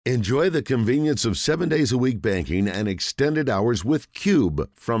Enjoy the convenience of 7 days a week banking and extended hours with Cube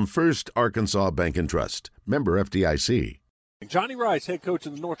from First Arkansas Bank and Trust. Member FDIC. Johnny Rice, head coach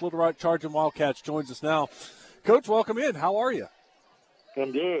of the North Little Rock Charging Wildcats, joins us now. Coach, welcome in. How are you?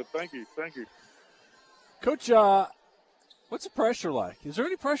 I'm good. Thank you. Coach, what's the pressure like? Is there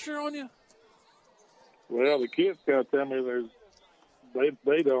any pressure on you? Well, the kids gotta tell me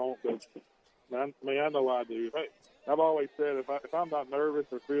they don't, but I know I do. I've always said if I'm not nervous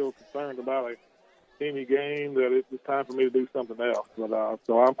or feel concerned about any game, that it's time for me to do something else. But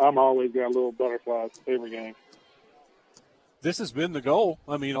so I'm always got a little butterflies every game. This has been the goal.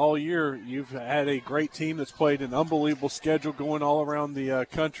 I mean, all year you've had a great team that's played an unbelievable schedule going all around the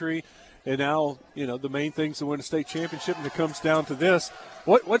country. And now, the main thing is to win a state championship, and it comes down to this.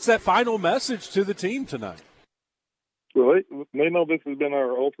 What's that final message to the team tonight? Well, they know this has been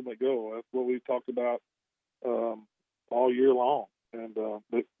our ultimate goal. That's what we've talked about all year long. And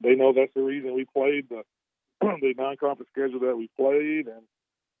they know that's the reason we played the non-conference schedule that we played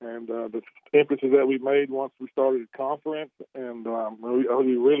and the emphasis that we made once we started conference. And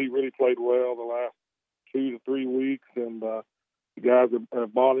we really, really played well the last 2 to 3 weeks. And the guys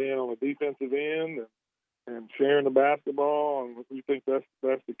have bought in on the defensive end and sharing the basketball. And we think that's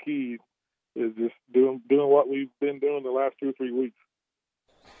the key, is just doing what we've been doing the last 2 or 3 weeks.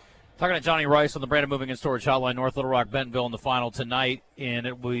 Talking to Johnny Rice on the Brandon Moving and Storage Hotline. North Little Rock Bentonville in the final tonight, and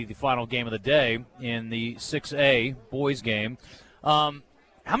it will be the final game of the day in the 6A boys game. How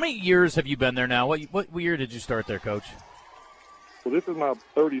many years have you been there now? What year did you start there, Coach? Well, this is my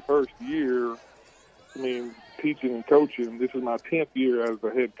 31st year. Teaching and coaching. This is my 10th year as a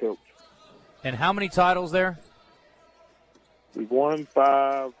head coach. And how many titles there? We've won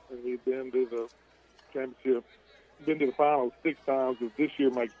 5, and we've been to the championship. Been to the finals 6 times. This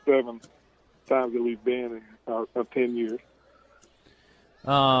year makes 7 times that we've been in our 10 years.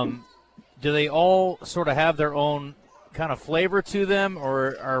 Do they all sort of have their own kind of flavor to them,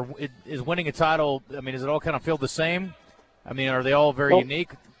 or is winning a title? Does it all kind of feel the same? Are they all very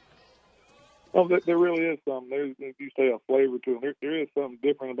unique? Oh, there really is something. There's, you say, a flavor to them. There is something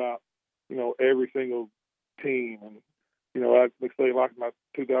different about every single team. And I'd say like my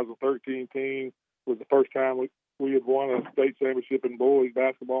 2013 team was the first time we had won a state championship in boys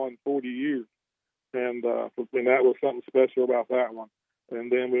basketball in 40 years. And that was something special about that one. And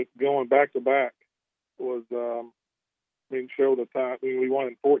then going back to back was, show the time. We won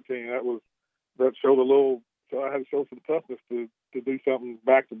in 14. That showed a little. So I had to show some toughness to do something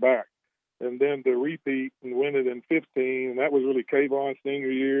back to back. And then to repeat and win it in 15, and that was really Kayvon's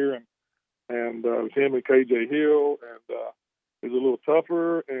senior year, and it was him and KJ Hill, and it was a little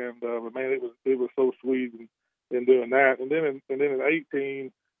tougher, but man, it was so sweet in doing that. And then in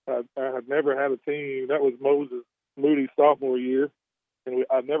 18, I had never had a team. That was Moses Moody's sophomore year, and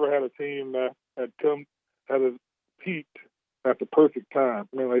I'd never had a team that had peaked at the perfect time.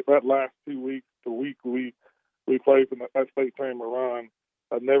 That last 2 weeks, the week we played from that state tournament run,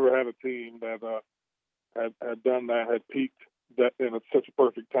 I'd never had a team that had done that, had peaked that in such a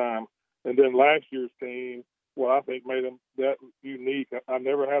perfect time. And then last year's team, what I think made them that unique, I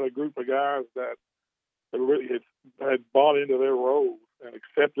never had a group of guys that really had bought into their roles and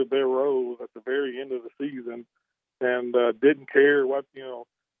accepted their roles at the very end of the season, and didn't care what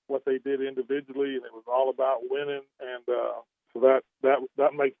they did individually, and it was all about winning. And so that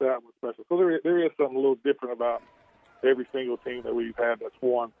makes that one special. So there is something a little different about every single team that we've had that's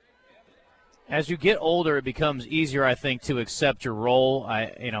won. As you get older, it becomes easier, I think, to accept your role.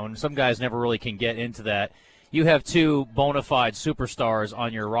 And some guys never really can get into that. You have 2 bona fide superstars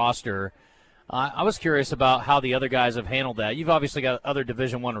on your roster. I was curious about how the other guys have handled that. You've obviously got other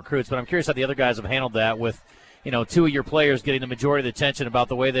Division I recruits, but I'm curious how the other guys have handled that with, 2 of your players getting the majority of the attention about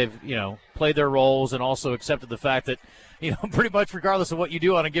the way they've, played their roles, and also accepted the fact that, pretty much regardless of what you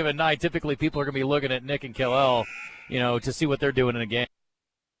do on a given night, typically people are going to be looking at Nick and Kal-El, to see what they're doing in a game.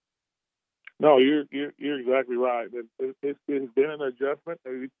 No, you're exactly right. It's been an adjustment.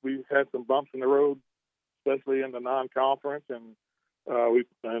 We've had some bumps in the road, especially in the non-conference, and we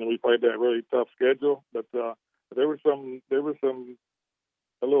played that really tough schedule. But there was a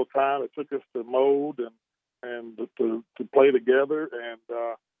little time it took us to mold and to play together. And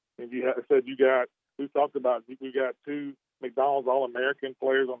we talked about we got 2 McDonald's All-American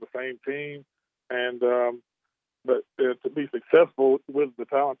players on the same team, and but to be successful with the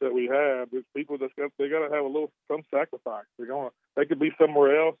talent that we have, there's people they got to have some sacrifice. They could be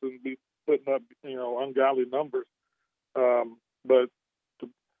somewhere else and be putting up ungodly numbers, but to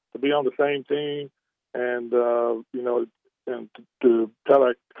be on the same team and and to try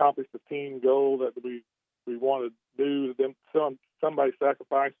to accomplish the team goal that we want to do, then somebody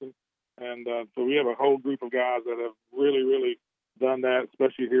sacrificing. And so we have a whole group of guys that have really, really done that,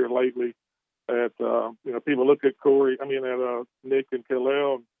 especially here lately. People look at Nick and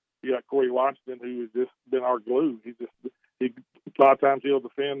Khalil. You got Corey Washington, who has just been our glue. He a lot of times he'll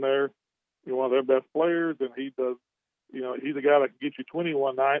defend there. One of their best players, and he does. He's a guy that can get you 20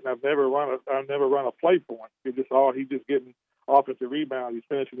 one night, and I've never run a play for him. He's just getting offensive rebounds. He's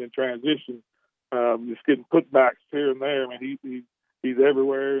finishing in transition, just getting putbacks here and there. I mean, he's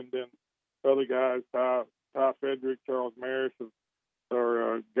everywhere. And then other guys, Ty Frederick, Charles Maris,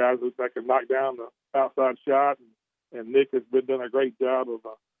 are guys that can knock down the outside shot. And Nick has been doing a great job of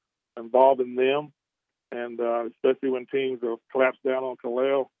involving them, and especially when teams are collapsed down on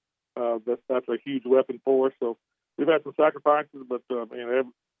Khalil, that's a huge weapon for us. So we've had some sacrifices, but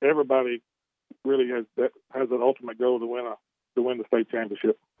everybody really has an ultimate goal to win the state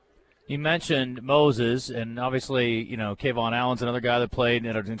championship. You mentioned Moses, and obviously, Kayvon Allen's another guy that played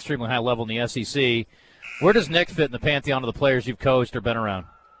at an extremely high level in the SEC. Where does Nick fit in the pantheon of the players you've coached or been around?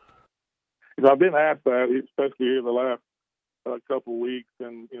 I've been asked that, especially here the last couple of weeks,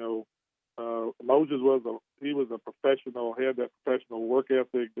 and Moses was a professional, had that professional work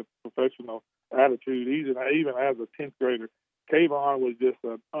ethic, the professional attitude. Even as a 10th grader, Kayvon was just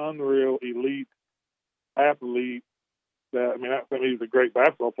an unreal elite athlete. I think he was a great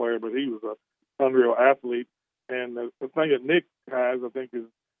basketball player, but he was an unreal athlete. And the thing that Nick has, I think, is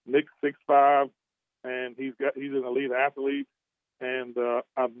Nick's 6'5", and he's an elite athlete. And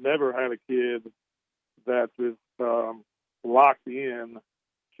I've never had a kid that is locked in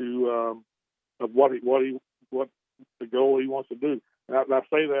to of what the goal he wants to do. And I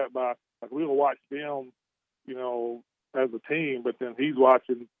say that by we'll watch film, as a team, but then he's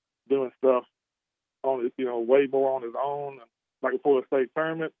doing stuff on his, way more on his own. Like before the state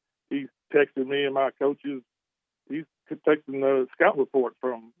tournament, he's texting me and my coaches. He's texting the scout report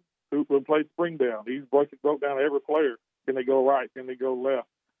from who played Springdale. He's broke down every player. Can they go right? Can they go left?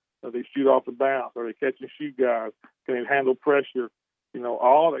 Are they shoot off the bounce? Are they catch and shoot guys? Can they handle pressure?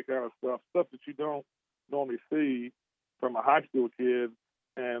 All that kind of stuff that you don't normally see from a high school kid.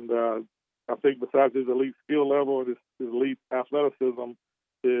 And I think besides his elite skill level and his elite athleticism,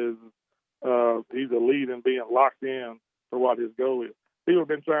 he's elite in being locked in for what his goal is. People have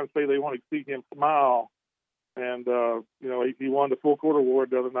been trying to say they want to see him smile, and he won the full court award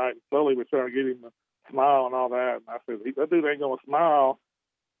the other night, and Sully was trying to get him to smile and all that. And I said, that dude ain't going to smile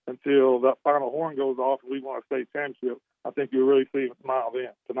until that final horn goes off and we won a state championship. I think you'll really see him smile then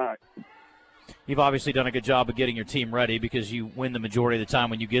tonight. You've obviously done a good job of getting your team ready because you win the majority of the time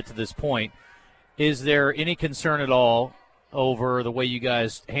when you get to this point. Is there any concern at all over the way you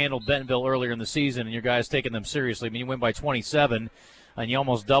guys handled Bentonville earlier in the season and your guys taking them seriously? You win by 27 and you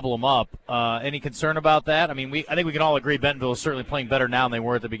almost double them up. Any concern about that? I think we can all agree Bentonville is certainly playing better now than they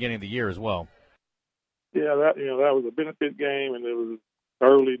were at the beginning of the year as well. Yeah, that was a benefit game, and it was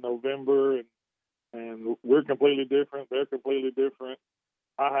early November, and we're completely different. They're completely different.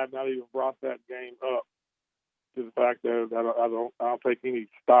 I have not even brought that game up to the fact that I don't take any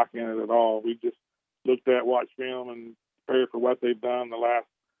stock in it at all. We just watched film, and prepared for what they've done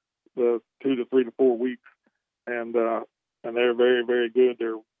the 2 to 3 to 4 weeks, and they're very, very good.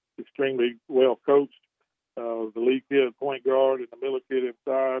 They're extremely well coached. The lead kid, point guard, and the Miller kid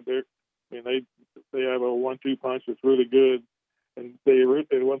inside. They have a 1-2 punch that's really good, and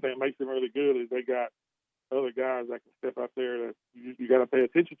one thing that makes them really good is they got other guys that can step out there that you got to pay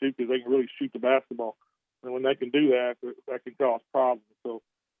attention to because they can really shoot the basketball, and when they can do that, that can cause problems. So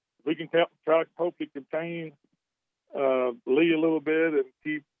if we can try to hopefully contain Lee a little bit and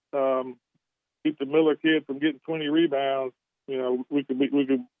keep the Miller kid from getting 20 rebounds, we'll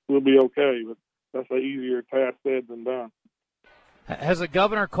be okay. But that's an easier task said than done. Has the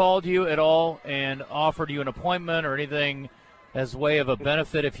governor called you at all and offered you an appointment or anything as way of a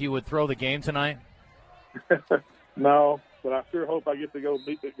benefit if you would throw the game tonight? No, but I sure hope I get to go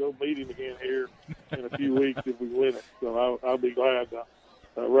meet him again here in a few weeks if we win it. So I'll be glad to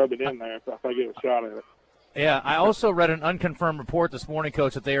rub it in there if I get a shot at it. Yeah, I also read an unconfirmed report this morning,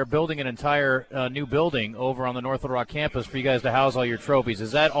 Coach, that they are building an entire new building over on the North Little Rock campus for you guys to house all your trophies.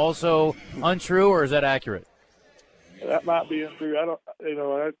 Is that also untrue, or is that accurate? That might be untrue.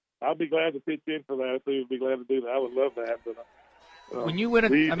 I'll be glad to pitch in for that. I'd be glad to do that. I would love that. But when you win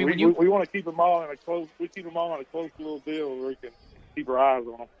it, we want to keep them all in a close. We keep them all in a close little deal where we can keep our eyes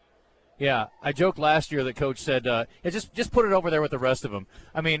on them. Yeah, I joked last year that Coach said, just put it over there with the rest of them.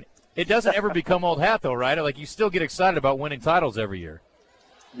 It doesn't ever become old hat, though, right? Like, you still get excited about winning titles every year.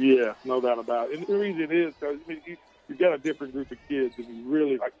 Yeah, no doubt about it. And the reason is because you've got a different group of kids, and you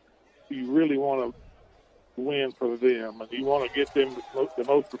really want to win for them, and you want to get them the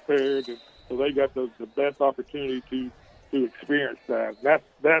most prepared, and so they got the best opportunity to experience that. And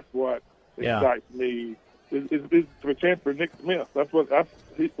that's what excites me. Is a chance for Nick Smith. That's what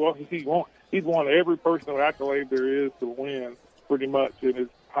he wants. He's won every personal accolade there is to win, pretty much in his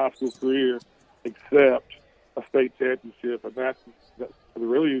high school career, except a state championship, and that's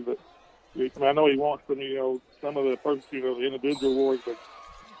really the. I know he wants some of the the individual awards, but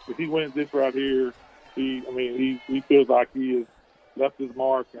if he wins this right here, he feels like he has left his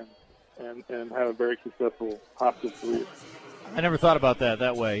mark and had a very successful high school career. I never thought about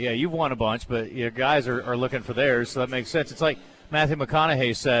that way. Yeah, you've won a bunch, but your guys are looking for theirs, so that makes sense. It's like Matthew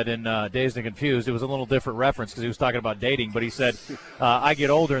McConaughey said in Dazed and Confused. It was a little different reference because he was talking about dating, but he said, I get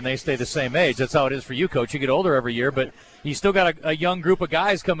older and they stay the same age. That's how it is for you, Coach. You get older every year, but you still got a young group of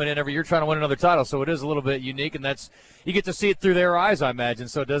guys coming in every year trying to win another title, so it is a little bit unique, and you get to see it through their eyes, I imagine,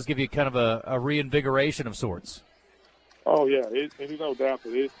 so it does give you kind of a reinvigoration of sorts. Oh, yeah, there's no doubt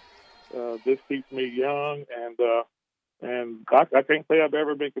that this keeps me young, and I can't say I've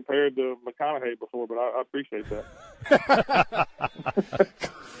ever been compared to McConaughey before, but I appreciate that.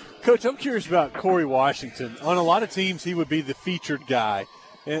 Coach, I'm curious about Corey Washington. On a lot of teams, he would be the featured guy.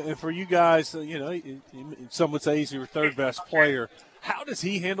 And for you guys, some would say he's your third best player. How does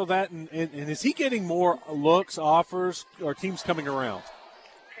he handle that? And is he getting more looks, offers, or teams coming around?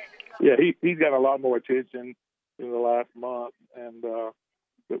 Yeah, he's got a lot more attention in the last month. And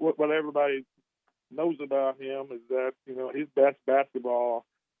what everybody knows about him is that his best basketball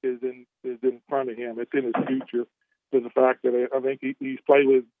is in front of him. It's in his future. To the fact that I think he played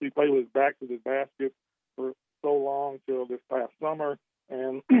with his back to the basket for so long till this past summer,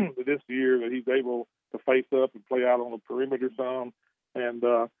 and this year that he's able to face up and play out on the perimeter some. And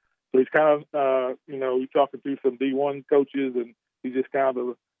so he's kind of he's talking to some D1 coaches, and he's just kind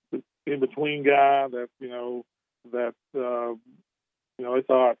of the in between guy that they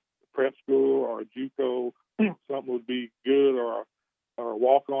thought prep school or a JUCO something would be good, or a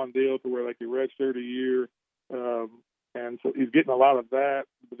walk-on deal to where they could redshirt a year. And so he's getting a lot of that,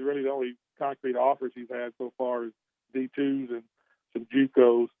 but really the only concrete offers he's had so far is D2s and some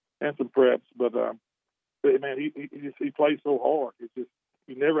JUCOs and some preps. But man, he plays so hard. It's just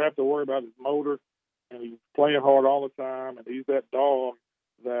you never have to worry about his motor, and he's playing hard all the time. And he's that dog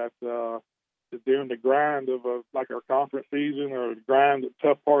that during the grind of like our conference season or the grind, the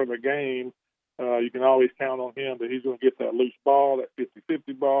tough part of the game, you can always count on him that he's going to get that loose ball, that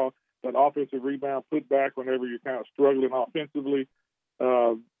 50-50 ball, that offensive rebound put back whenever you're kind of struggling offensively.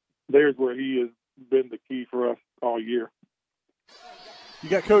 There's where he has been the key for us all year. You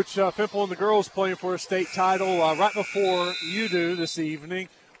got Coach Fimple and the girls playing for a state title right before you do this evening.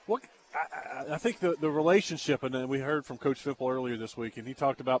 I think the relationship, and then we heard from Coach Fimple earlier this week, and he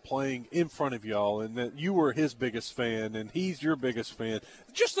talked about playing in front of y'all and that you were his biggest fan and he's your biggest fan.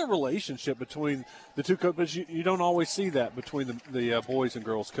 Just the relationship between the two coaches, you don't always see that between the boys and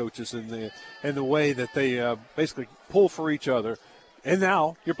girls coaches and the way that they basically pull for each other. And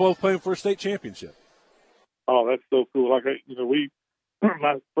now you're both playing for a state championship. Oh, that's so cool. Like,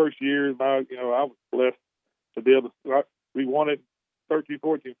 my first year, I was blessed to be able to, we won it 13,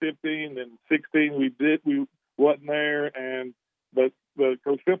 14, 15, and 16 we wasn't there, but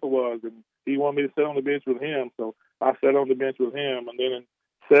Coach Fimple was, and he wanted me to sit on the bench with him, so I sat on the bench with him. And then in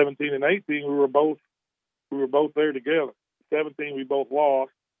 17 and 18 we were both there together. 17 we both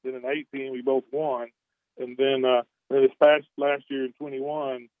lost, then in 18 we both won, and then this past last year in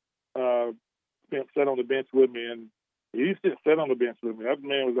 21, Fimp sat on the bench with me, and he used to sit on the bench with me. That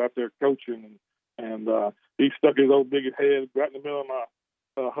man was out there coaching, and he stuck his old big head right in the middle of my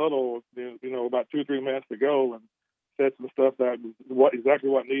huddle, about 2 or 3 minutes to go, and said some stuff that was exactly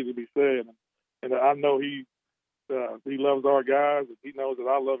what needed to be said. And I know he loves our guys, and he knows that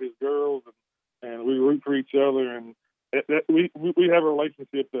I love his girls, and we root for each other. And we have a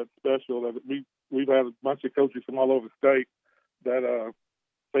relationship that's special. That we've had a bunch of coaches from all over the state that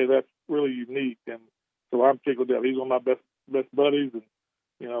say that's really unique. And so I'm tickled that he's one of my best buddies,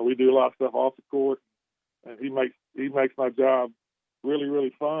 and we do a lot of stuff off the court, and he makes my job really,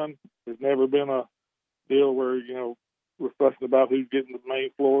 really fun. There's never been a deal where we're fussing about who's getting the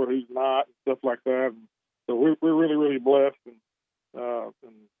main floor, who's not, and stuff like that. And so we're really, really blessed, and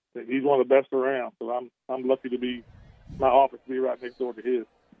he's one of the best around. So I'm lucky to be my office to be right next door to his.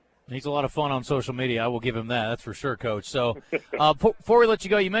 He's a lot of fun on social media. I will give him that. That's for sure, Coach. So before we let you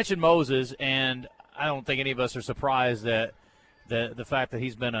go, you mentioned Moses, and I don't think any of us are surprised that the fact that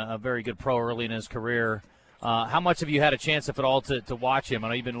he's been a very good pro early in his career. How much have you had a chance, if at all, to watch him? I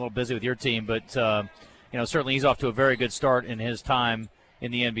know you've been a little busy with your team, but certainly he's off to a very good start in his time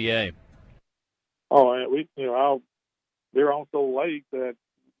in the NBA. Oh, and they're on so late that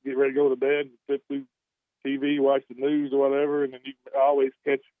get ready to go to bed and sit through TV, watch the news or whatever, and then you can always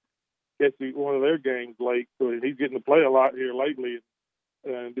catch one of their games late. So he's getting to play a lot here lately,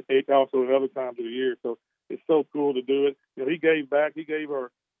 and also at other times of the year. So it's so cool to do it. He gave back. He gave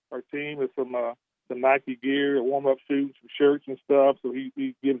our team some Nike gear, warm-up shoes, some shirts and stuff. So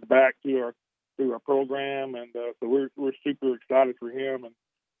he gives back to our program, and so we're super excited for him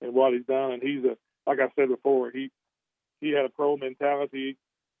and what he's done. And he's like I said before, he had a pro mentality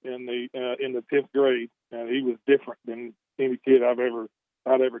in the 10th grade, and he was different than any kid I'd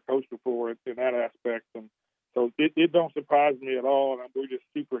ever coached before in that aspect. And so it don't surprise me at all, and we're just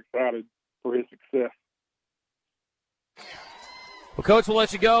super excited for his success. Well, Coach, we'll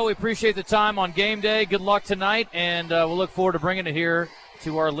let you go. We appreciate the time on game day. Good luck tonight, and we'll look forward to bringing it here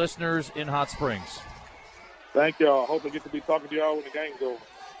to our listeners in Hot Springs. Thank y'all. Hope I get to be talking to y'all when the game's over.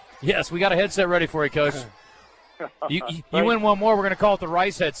 Yes, we got a headset ready for you, Coach. You win one more, we're going to call it the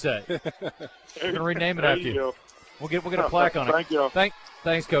Rice headset. We're going to rename it after you. We'll get a plaque on it. Thank you.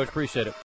 Thanks, Coach. Appreciate it.